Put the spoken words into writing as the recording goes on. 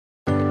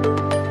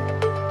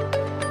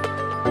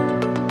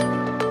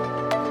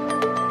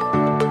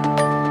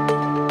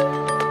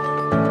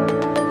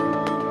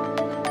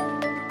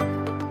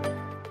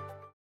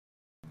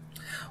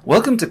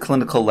Welcome to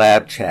Clinical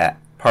Lab Chat,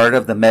 part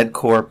of the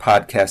MedCore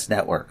Podcast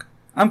Network.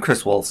 I'm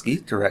Chris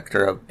Wolski,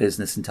 Director of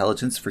Business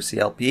Intelligence for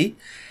CLP,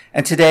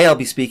 and today I'll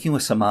be speaking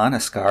with Saman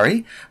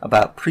Askari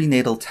about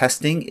prenatal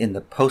testing in the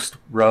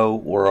Post-Roe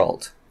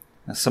world.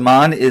 Now,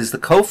 Saman is the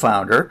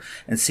co-founder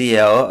and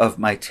CEO of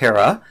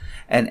Mitera,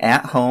 an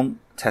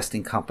at-home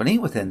testing company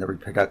within the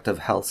reproductive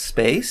health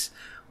space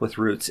with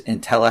roots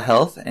in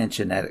telehealth and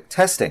genetic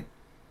testing.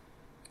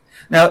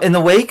 Now, in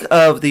the wake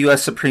of the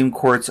U.S. Supreme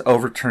Court's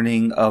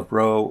overturning of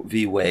Roe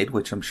v. Wade,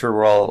 which I'm sure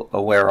we're all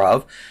aware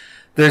of,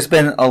 there's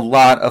been a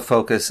lot of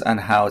focus on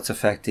how it's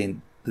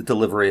affecting the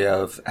delivery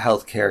of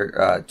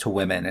healthcare to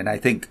women, and I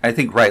think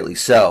rightly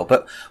so.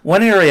 But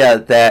one area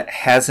that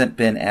hasn't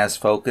been as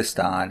focused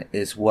on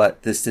is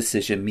what this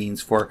decision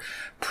means for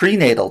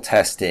prenatal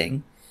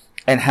testing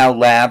and how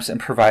labs and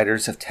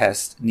providers of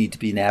tests need to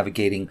be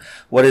navigating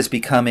what is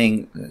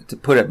becoming, to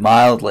put it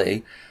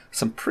mildly,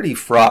 some pretty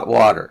fraught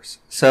waters.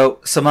 So,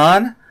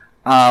 Saman,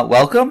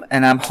 welcome,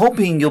 and I'm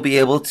hoping you'll be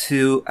able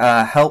to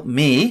help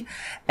me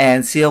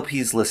and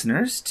CLP's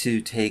listeners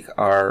to take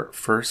our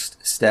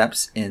first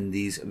steps in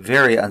these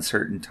very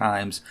uncertain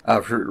times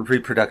of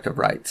reproductive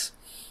rights.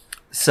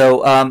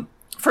 So,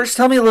 first,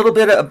 tell me a little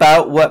bit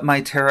about what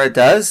Mitera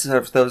does,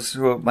 for those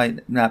who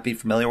might not be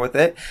familiar with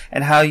it,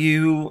 and how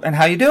you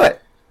do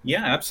it.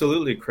 Yeah,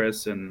 absolutely,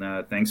 Chris,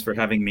 and thanks for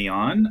having me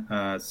on.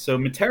 So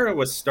Mitera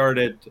was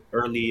started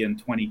early in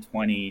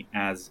 2020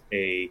 as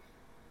a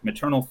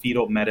maternal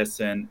fetal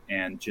medicine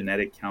and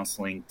genetic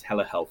counseling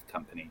telehealth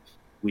company.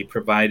 We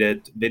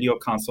provided video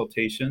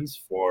consultations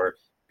for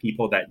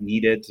people that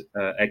needed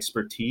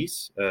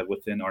expertise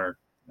within our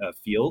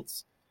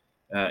fields,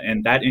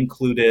 and that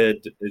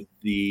included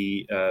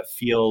the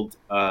field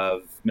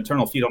of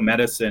maternal fetal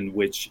medicine,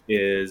 which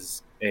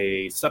is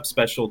a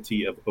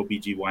subspecialty of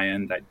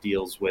OBGYN that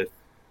deals with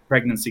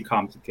pregnancy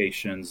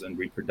complications and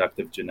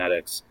reproductive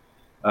genetics.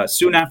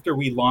 Soon after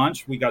we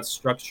launched, we got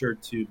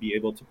structured to be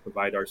able to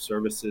provide our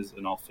services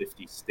in all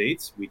 50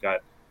 states. We got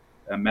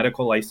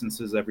medical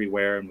licenses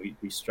everywhere, and we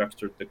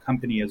restructured the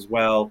company as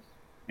well.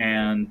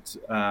 And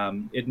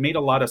it made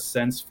a lot of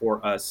sense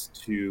for us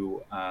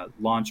to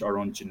launch our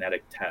own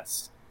genetic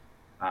tests.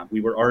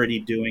 We were already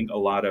doing a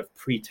lot of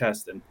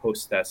pre-test and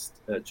post-test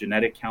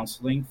genetic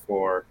counseling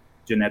for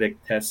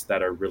genetic tests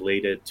that are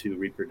related to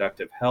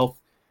reproductive health.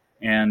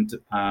 And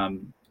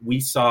we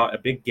saw a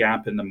big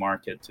gap in the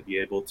market to be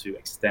able to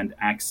extend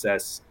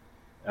access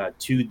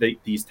to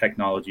these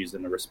technologies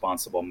in a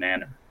responsible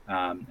manner.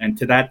 And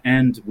to that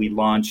end, we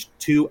launched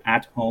 2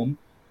 at-home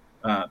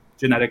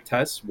genetic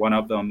tests. One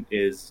of them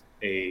is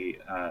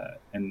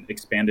an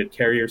expanded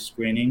carrier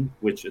screening,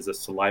 which is a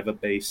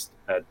saliva-based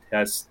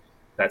test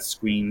that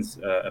screens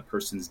a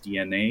person's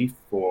DNA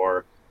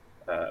for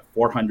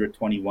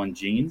 421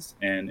 genes,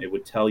 and it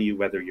would tell you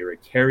whether you're a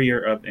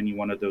carrier of any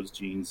one of those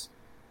genes,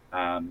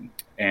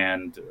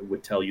 and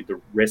would tell you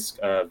the risk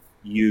of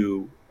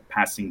you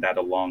passing that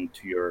along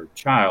to your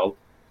child.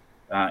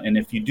 And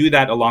if you do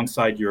that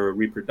alongside your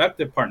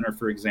reproductive partner,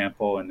 for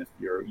example, and if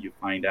you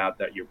find out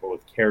that you're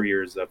both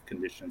carriers of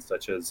conditions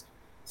such as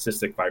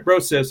cystic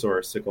fibrosis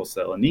or sickle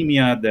cell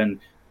anemia, then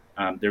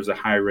there's a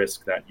high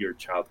risk that your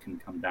child can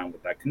come down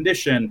with that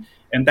condition.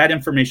 And that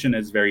information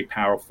is very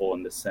powerful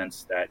in the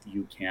sense that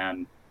you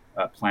can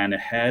plan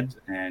ahead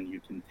and you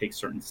can take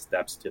certain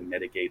steps to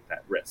mitigate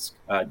that risk.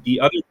 The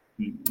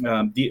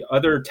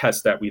other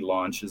test that we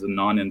launched is a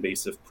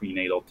non-invasive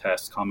prenatal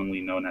test,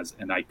 commonly known as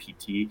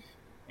NIPT.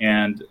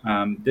 And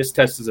this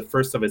test is the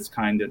first of its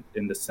kind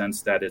in the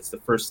sense that it's the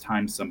first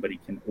time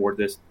somebody can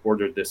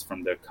order this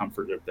from the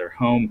comfort of their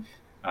home,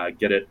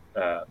 get it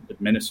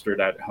administered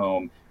at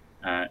home,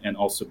 and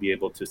also be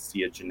able to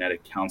see a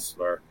genetic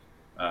counselor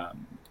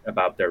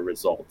about their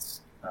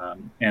results.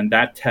 And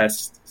that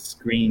test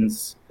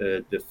screens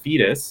the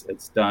fetus.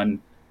 It's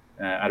done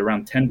at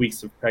around 10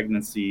 weeks of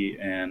pregnancy,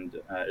 and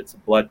it's a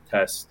blood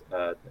test.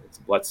 It's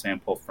a blood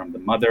sample from the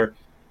mother,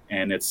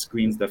 and it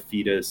screens the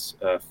fetus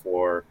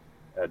for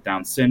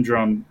Down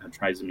syndrome,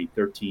 trisomy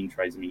 13,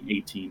 trisomy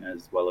 18,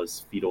 as well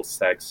as fetal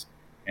sex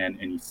and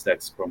any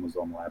sex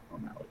chromosomal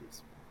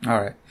abnormalities. All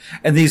right,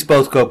 and these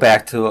both go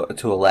back to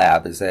a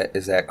lab. Is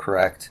that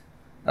correct?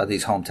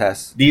 These home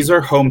tests? These are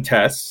home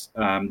tests.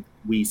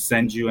 We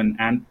send you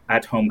an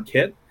at-home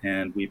kit,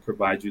 and we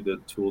provide you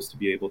the tools to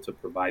be able to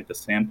provide the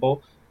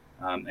sample,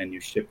 and you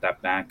ship that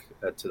back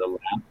to the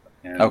lab.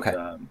 And, okay.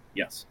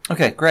 Yes.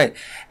 Okay, great.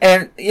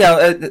 And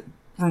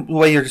from the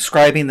way you're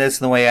describing this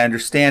and the way I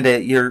understand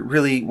it,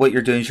 what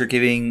you're doing is you're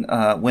giving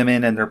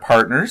women and their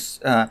partners,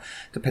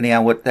 depending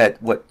on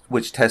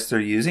which test they're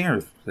using, or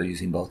if they're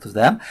using both of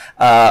them,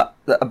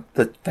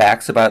 the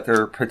facts about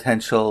their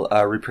potential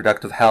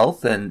reproductive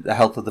health and the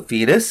health of the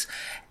fetus.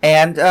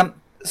 And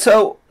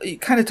so you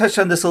kind of touched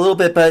on this a little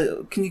bit,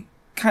 but can you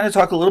kind of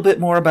talk a little bit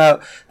more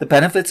about the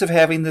benefits of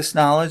having this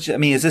knowledge? I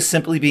mean, is this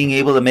simply being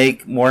able to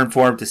make more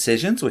informed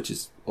decisions, which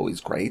is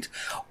always great,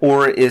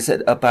 or is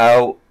it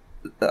about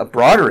a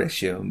broader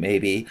issue,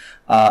 maybe,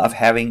 of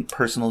having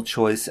personal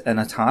choice and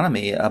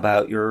autonomy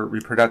about your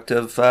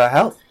reproductive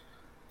health?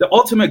 The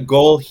ultimate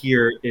goal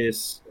here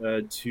is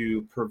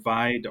to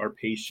provide our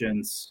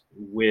patients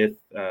with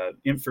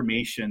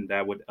information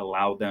that would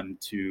allow them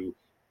to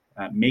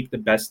make the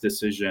best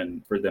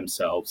decision for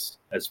themselves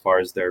as far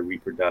as their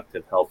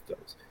reproductive health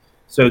goes.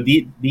 So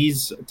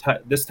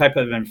this type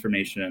of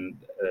information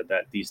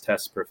that these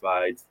tests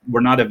provide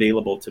were not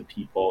available to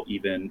people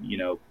even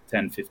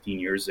 10, 15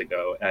 years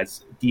ago.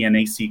 As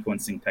DNA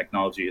sequencing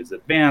technology has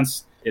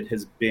advanced, it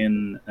has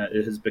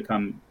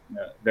become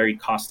very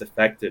cost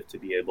effective to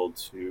be able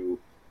to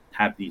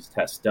have these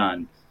tests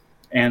done.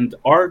 And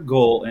our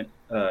goal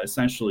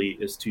essentially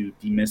is to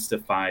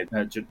demystify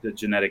the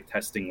genetic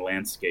testing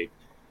landscape.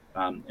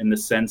 In the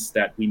sense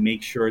that we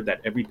make sure that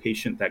every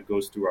patient that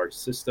goes through our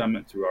system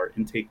and through our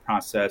intake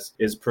process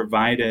is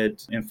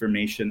provided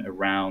information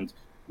around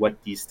what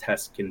these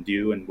tests can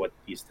do and what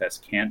these tests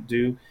can't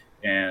do.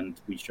 And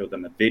we show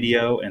them a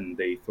video and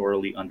they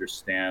thoroughly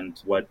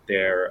understand what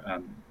they're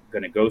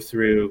going to go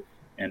through.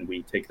 And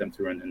we take them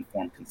through an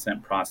informed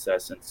consent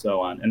process and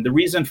so on. And the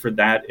reason for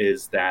that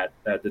is that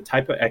the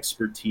type of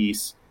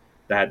expertise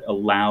that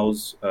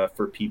allows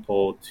for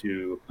people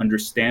to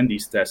understand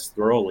these tests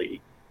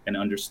thoroughly and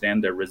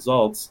understand their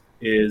results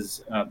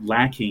is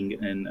lacking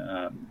in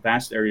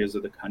vast areas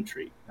of the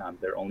country.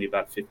 There are only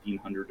about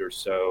 1,500 or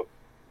so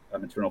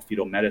maternal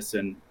fetal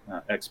medicine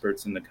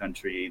experts in the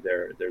country.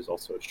 There's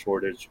also a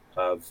shortage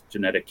of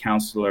genetic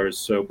counselors.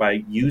 So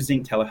by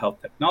using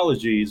telehealth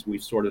technologies,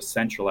 we've sort of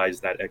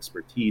centralized that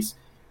expertise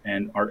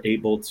and are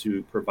able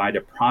to provide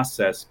a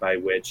process by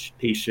which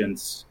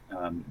patients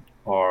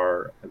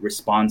are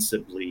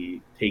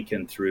responsibly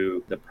taken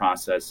through the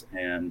process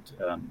and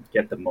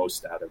get the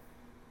most out of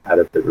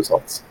the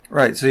results.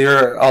 Right. So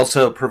you're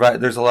also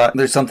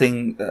there's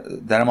something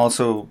that I'm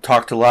also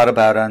talked a lot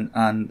about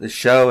on the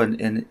show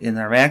and in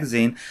our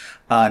magazine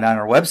and on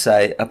our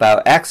website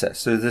about access.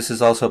 So this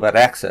is also about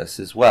access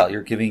as well.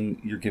 You're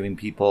giving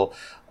people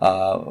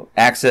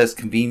access,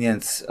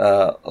 convenience,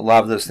 a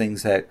lot of those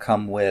things that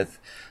come with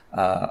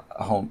a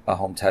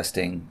home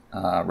testing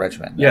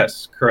regimen.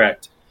 Yes,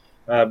 correct.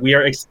 We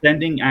are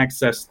extending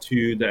access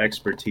to the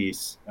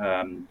expertise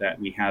that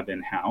we have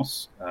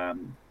in-house.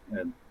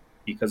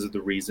 Because of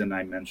the reason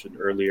I mentioned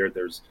earlier,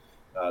 there's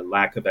a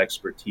lack of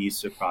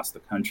expertise across the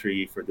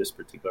country for this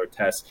particular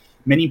test.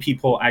 Many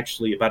people,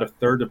 actually, about a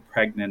third of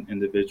pregnant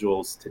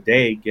individuals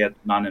today get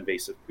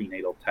non-invasive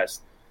prenatal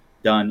tests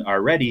done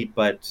already,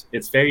 but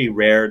it's very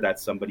rare that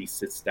somebody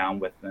sits down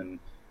with them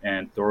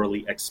and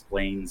thoroughly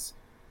explains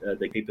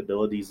the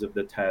capabilities of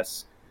the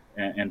tests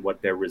and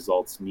what their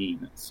results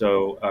mean.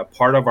 So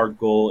part of our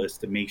goal is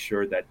to make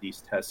sure that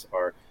these tests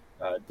are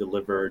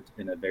delivered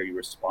in a very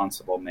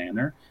responsible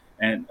manner.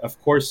 And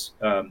of course,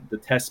 the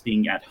test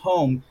being at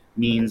home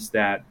means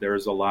that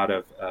there's a lot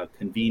of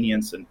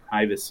convenience and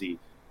privacy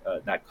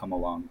that come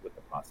along with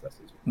the process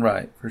as well.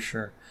 Right, for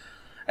sure.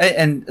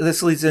 And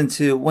this leads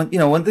into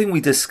one thing we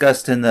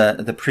discussed in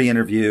the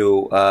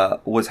pre-interview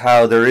was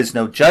how there is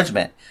no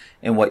judgment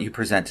in what you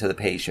present to the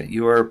patient.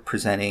 You are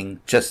presenting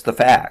just the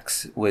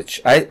facts,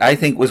 which I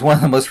think was one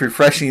of the most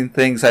refreshing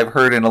things I've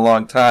heard in a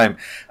long time,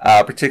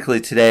 particularly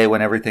today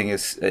when everything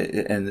is,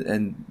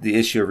 and the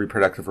issue of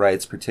reproductive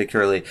rights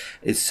particularly,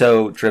 is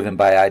so driven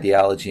by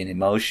ideology and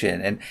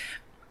emotion. And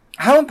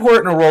how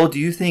important a role do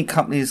you think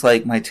companies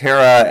like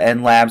Mitera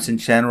and labs in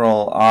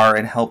general are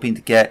in helping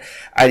to get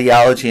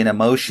ideology and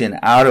emotion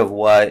out of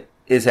what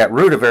is at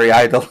root a very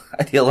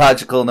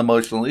ideological and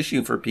emotional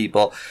issue for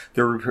people,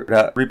 their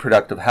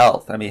reproductive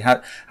health? I mean,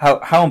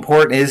 how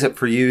important is it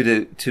for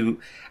you to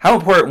how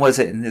important was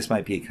it, and this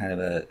might be kind of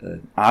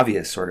an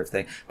obvious sort of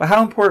thing, but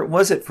how important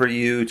was it for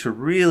you to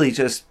really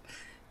just,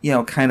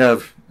 kind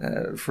of,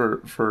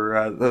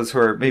 for those who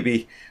are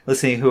maybe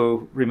listening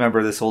who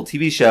remember this old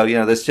TV show,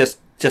 this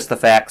just the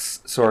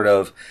facts sort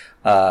of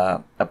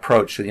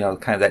approach, kind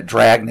of that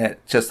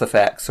dragnet, just the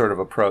facts sort of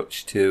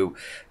approach to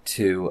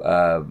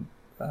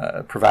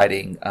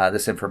providing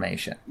this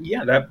information?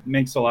 Yeah, that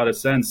makes a lot of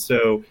sense.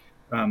 So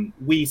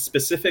we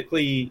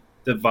specifically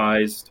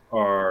devised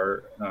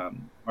our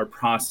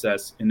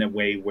process in a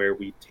way where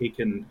we've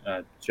taken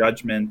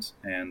judgment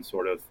and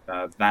sort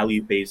of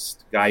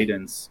value-based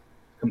guidance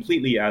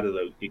completely out of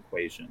the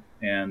equation.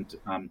 And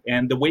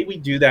the way we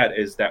do that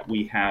is that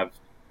we have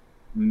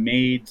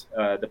made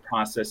the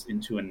process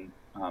into an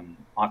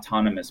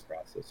autonomous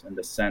process, in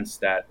the sense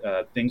that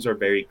things are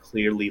very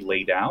clearly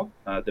laid out.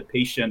 The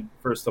patient,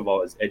 first of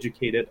all, is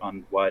educated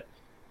on what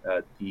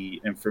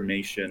the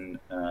information,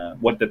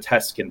 what the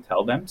test can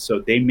tell them. So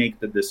they make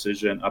the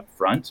decision up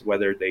front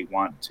whether they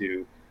want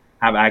to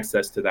have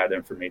access to that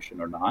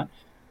information or not.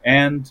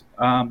 And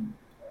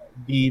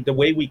the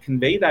way we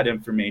convey that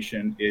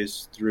information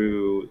is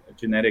through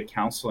genetic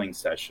counseling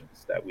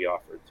sessions that we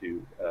offer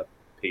to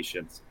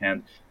patients.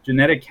 And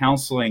genetic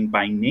counseling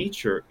by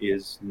nature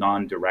is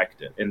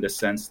non-directed, in the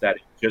sense that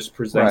it just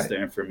presents the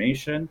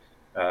information.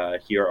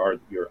 Here are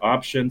your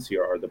options.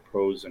 Here are the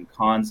pros and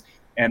cons.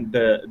 And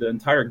the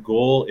entire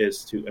goal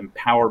is to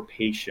empower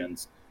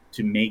patients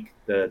to make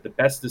the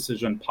best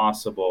decision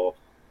possible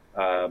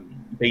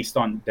based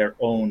on their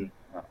own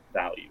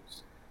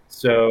values.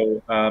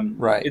 So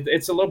Right.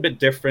 it's a little bit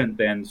different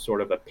than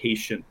sort of a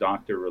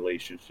patient-doctor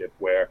relationship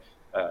where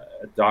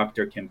a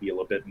doctor can be a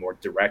little bit more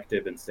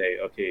directive and say,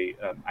 okay,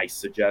 I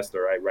suggest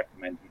or I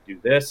recommend you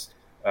do this.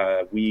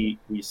 We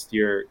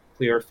steer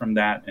clear from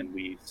that, and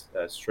we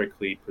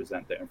strictly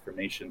present the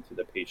information to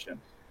the patient.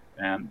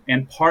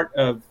 And part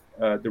of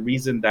the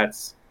reason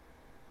that's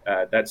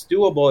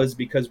doable is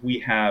because we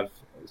have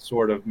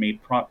sort of made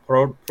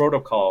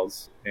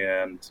protocols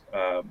and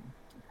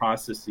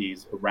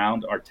processes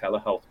around our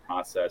telehealth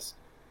process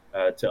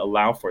to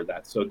allow for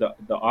that. So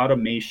the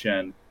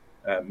automation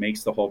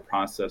makes the whole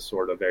process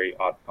sort of very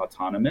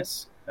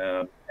autonomous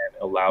and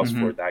allows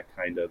Mm-hmm. for that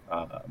kind of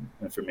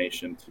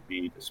information to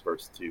be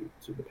dispersed to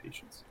the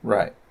patients.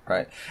 Right,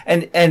 right.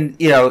 And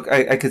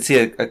I could see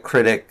a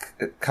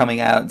critic coming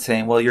out and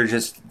saying, well, you're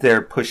just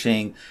there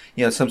pushing,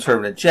 some sort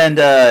of an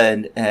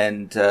agenda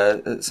and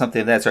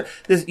something of that sort.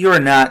 You are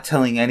not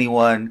telling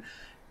anyone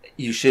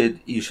you should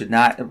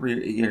not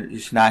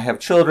have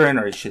children,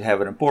 or you should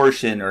have an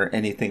abortion or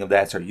anything of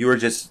that sort. You are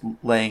just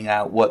laying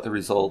out what the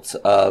results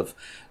of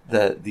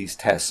these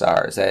tests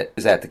are. Is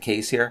that the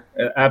case here?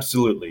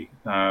 Absolutely.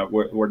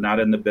 We're not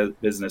in the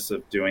business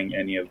of doing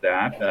any of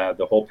that.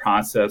 The whole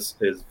process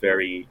is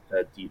very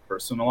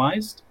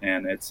depersonalized,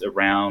 and it's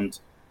around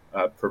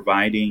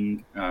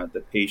providing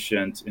the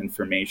patient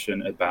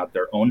information about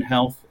their own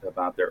health,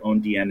 about their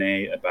own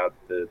DNA, about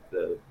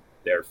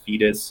their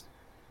fetus.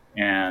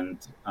 And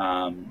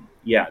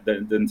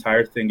the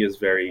entire thing is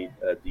very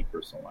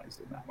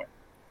depersonalized in that way.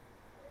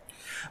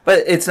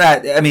 But it's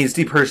not. I mean, it's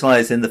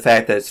depersonalized in the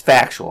fact that it's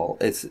factual.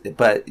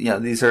 But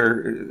these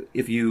are,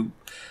 if you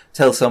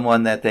tell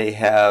someone that they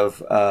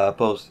have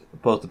both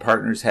the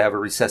partners have a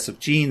recessive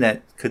gene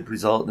that could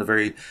result in a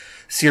very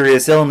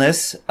serious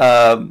illness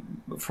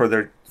for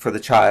the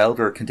child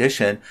or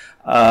condition.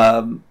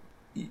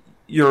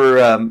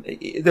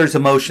 There's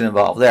emotion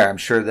involved there. I'm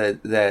sure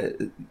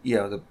that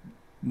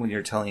when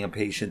you're telling a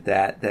patient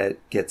that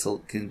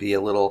can be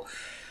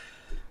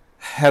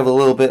have a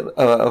little bit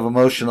of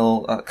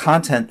emotional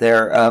content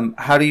there.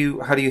 How do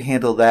you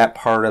handle that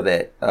part of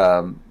it?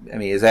 I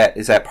mean, is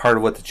that part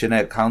of what the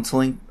genetic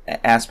counseling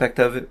aspect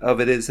of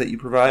it is that you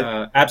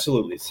provide?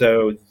 Absolutely.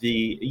 So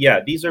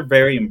these are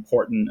very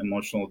important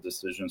emotional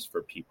decisions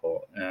for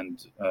people,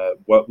 and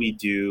what we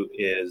do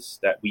is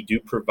that we do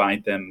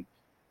provide them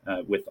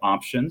with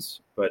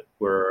options, but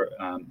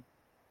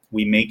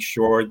we make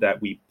sure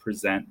that we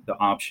present the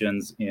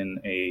options in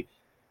a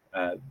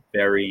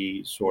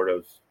very sort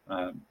of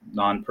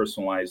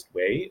non-personalized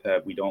way.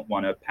 We don't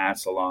want to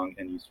pass along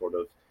any sort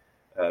of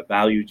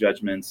value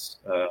judgments,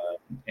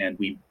 and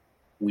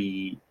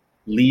we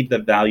leave the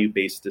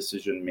value-based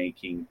decision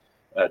making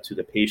to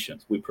the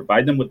patients. We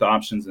provide them with the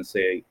options and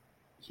say,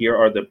 here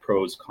are the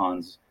pros,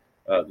 cons,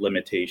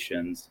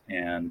 limitations,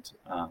 and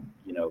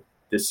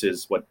this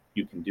is what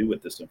you can do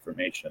with this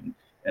information.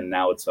 And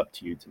now it's up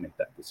to you to make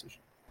that decision.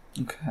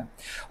 Okay.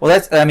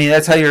 Well,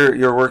 that's how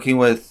you're working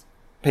with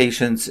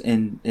patients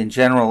in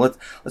general.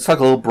 Let's talk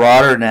a little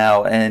broader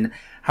now. And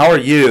how are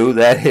you,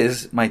 that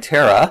is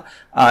Mitera,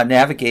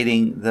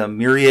 navigating the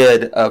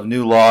myriad of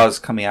new laws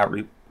coming out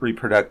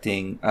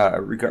regarding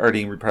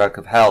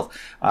reproductive health?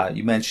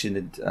 You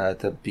mentioned at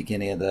the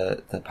beginning of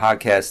the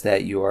podcast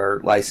that you are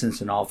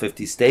licensed in all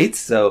 50 states,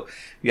 so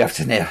you have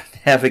to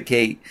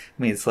navigate.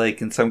 I mean, it's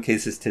like in some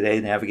cases today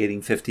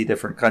navigating 50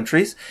 different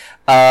countries.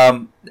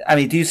 I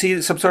mean, do you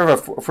see some sort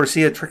of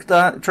foresee a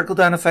trickle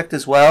down effect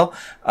as well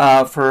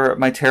for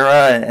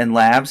Mitera and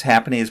labs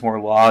happening as more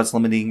laws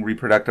limiting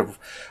reproductive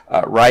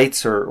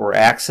rights or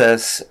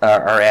access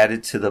are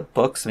added to the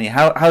books? I mean,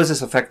 how is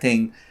this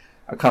affecting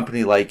a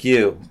company like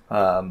you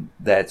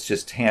that's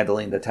just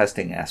handling the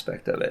testing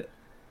aspect of it?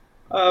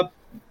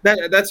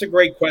 That's a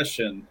great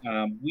question.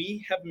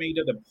 We have made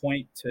it a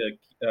point to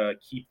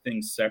keep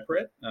things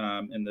separate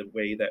in the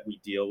way that we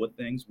deal with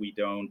things. We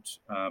don't,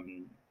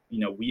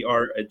 we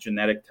are a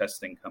genetic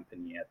testing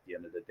company at the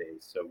end of the day.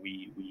 So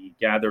we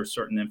gather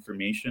certain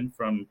information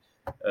from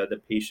the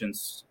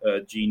patient's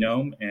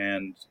genome,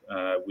 and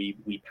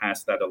we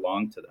pass that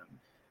along to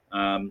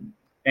them.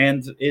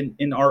 And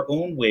in our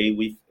own way,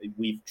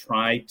 we've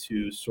tried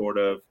to sort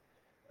of,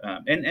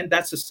 and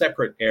that's a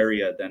separate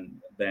area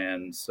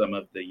than some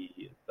of the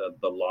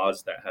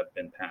laws that have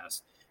been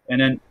passed.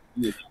 And then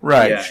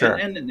Right, yeah, sure.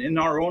 and in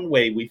our own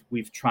way,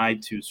 we've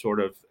tried to sort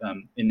of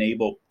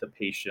enable the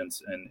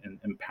patients and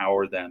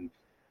empower them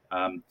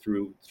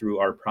through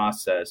our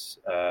process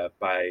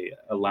by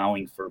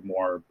allowing for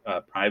more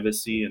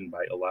privacy and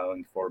by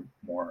allowing for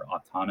more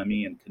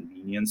autonomy and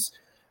convenience.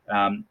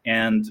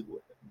 And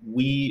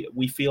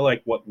we feel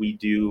like what we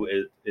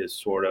do is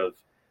sort of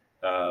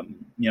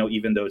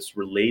even though it's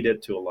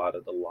related to a lot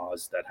of the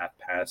laws that have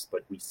passed,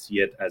 but we see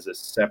it as a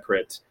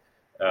separate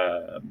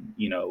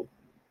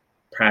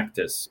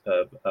practice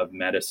of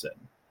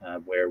medicine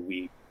where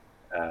we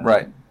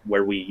Right.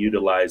 where we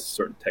utilize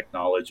certain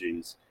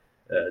technologies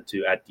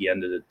to, at the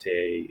end of the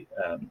day,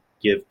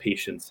 give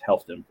patients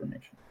health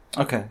information.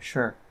 Okay,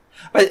 sure.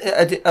 But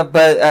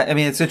I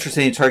mean, it's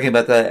interesting you're talking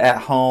about the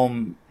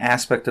at-home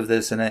aspect of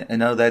this, and I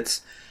know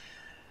that's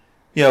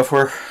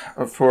For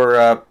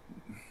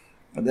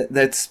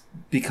that's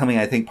becoming,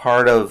 I think,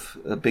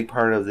 a big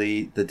part of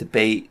the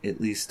debate,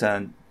 at least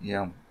on,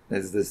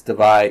 is this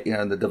divide,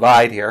 the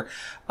divide here.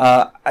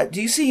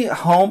 Do you see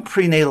home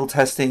prenatal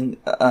testing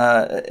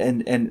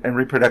and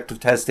reproductive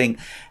testing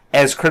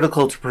as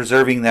critical to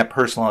preserving that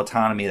personal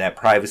autonomy, that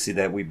privacy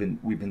that we've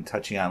been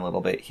touching on a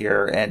little bit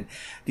here? And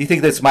do you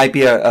think this might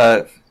be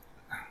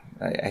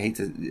I hate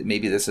to,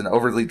 maybe this is an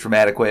overly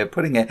dramatic way of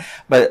putting it,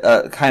 but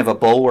kind of a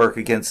bulwark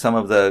against some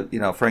of the,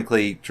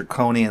 frankly,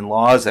 draconian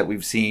laws that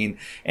we've seen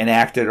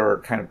enacted or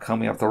kind of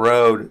coming up the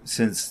road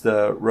since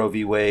the Roe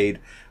v. Wade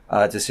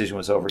decision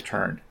was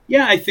overturned?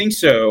 Yeah, I think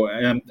so.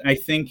 I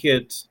think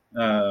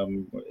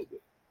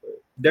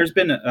there's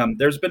been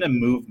a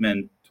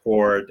movement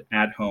toward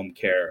at-home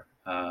care,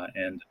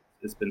 and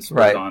it's been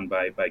spurred on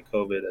by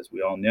COVID, as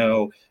we all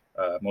know.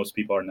 Most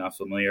people are not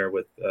familiar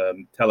with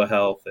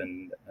telehealth,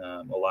 and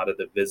a lot of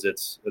the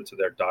visits to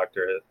their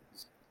doctor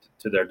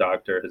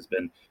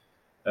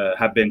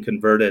have been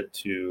converted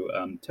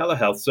to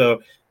telehealth.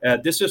 So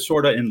this is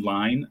sort of in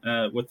line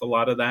with a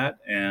lot of that,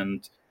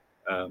 and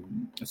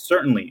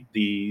certainly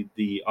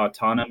the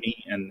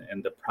autonomy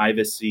and the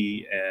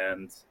privacy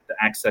and the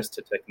access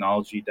to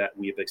technology that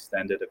we've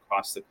extended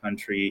across the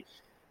country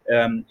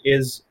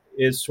is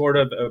sort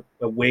of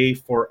a way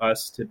for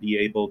us to be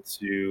able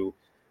to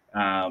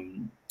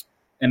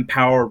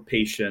empower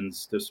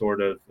patients to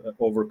sort of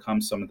overcome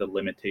some of the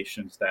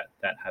limitations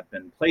that have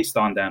been placed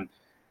on them.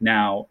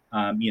 Now,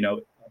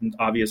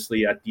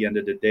 obviously, at the end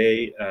of the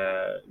day,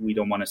 we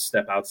don't want to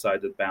step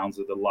outside the bounds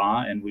of the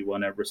law, and we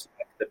want to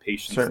respect the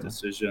patient's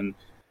decision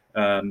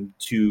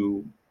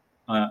to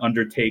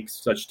undertake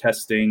such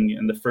testing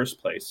in the first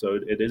place.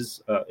 So it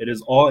is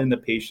all in the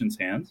patient's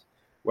hands,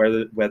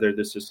 whether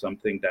this is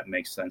something that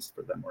makes sense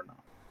for them or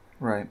not.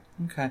 Right.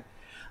 Okay.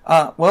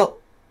 Well,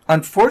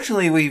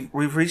 unfortunately,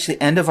 we've reached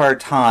the end of our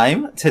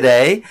time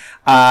today.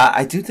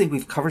 I do think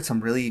we've covered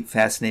some really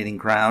fascinating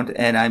ground,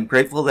 and I'm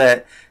grateful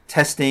that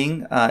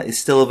testing is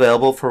still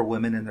available for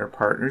women and their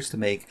partners to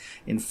make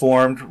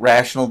informed,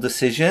 rational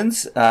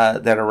decisions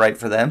that are right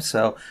for them.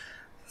 So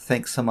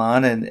thanks,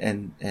 Saman,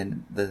 and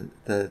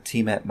the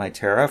team at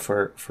Mitera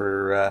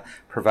for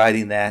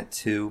providing that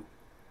to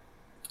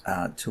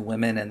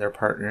women and their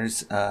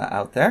partners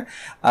out there,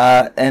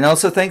 and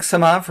also thanks,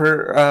 Saman,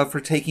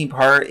 for taking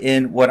part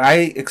in what I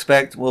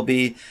expect will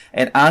be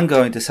an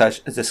ongoing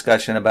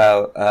discussion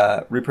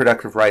about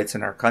reproductive rights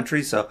in our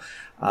country. So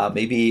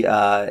maybe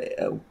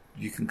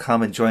you can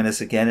come and join us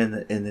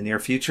again in the near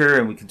future,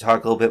 and we can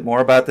talk a little bit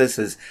more about this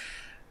as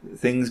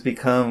things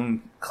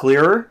become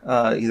clearer,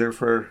 either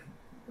for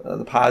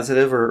the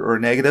positive or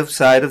negative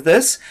side of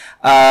this.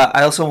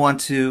 I also want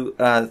to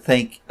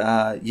thank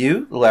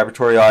you, the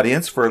laboratory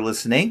audience, for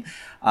listening,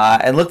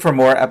 and look for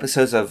more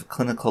episodes of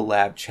Clinical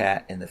Lab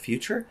Chat in the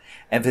future,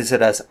 and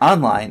visit us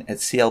online at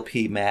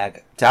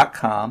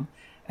clpmag.com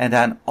and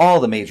on all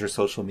the major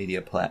social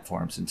media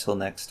platforms. Until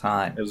next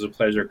time. It was a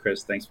pleasure,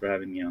 Chris. Thanks for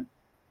having me on.